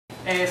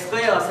スク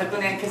エアは昨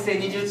年結成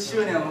20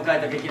周年を迎え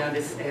た劇団で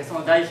す。そ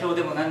の代表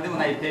でも何でも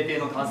ないペーペー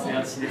の川末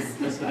敦で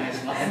す。よろしくお願い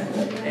します。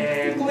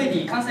コメデ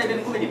ィ、関西弁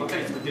のコメディばっか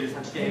り作っている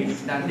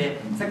劇団で、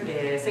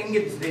先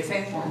月で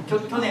去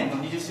年の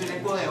20周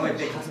年公演を終え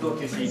て活動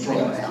休止に決ま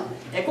りました。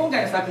今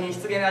回の作品「出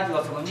現の味」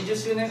はその20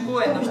周年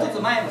公演の一つ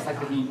前の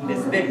作品で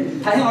す。で、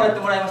大変笑って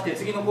もらいまして、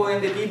次の公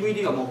演で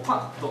DVD がもう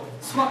パッと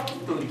スワ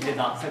ッと売り切れ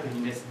た作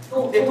品です。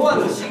で、とあ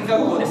る進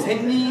学校で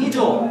1000人以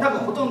上、多分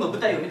ほとんど舞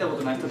台を見たこ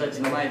とない人たち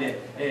の前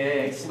で、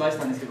芝居し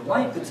たんですけど、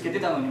マイクつけて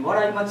たのに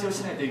笑い待ちを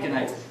しないといけ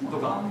ないと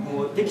か、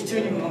もう劇中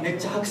にもめっ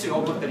ちゃ拍手が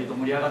起こったりと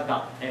盛り上がっ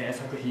た、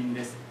作品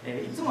です。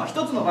いつもは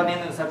1つの場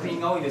面の作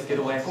品が多いんですけ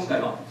ど、今回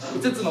は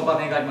5つの場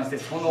面がありまして、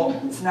そ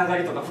のつなが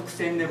りとか伏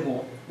線で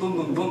もうど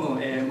んどん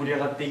盛り上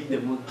がっていって、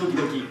もうドキ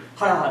ドキ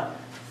ハラ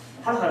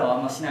ハラはあ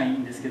んましない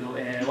んですけど、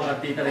笑っ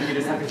ていただけ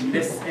る作品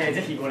です。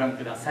ぜひご覧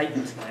ください。よ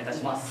ろしくお願いいた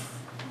しま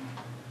す。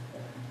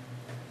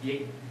イエ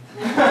イ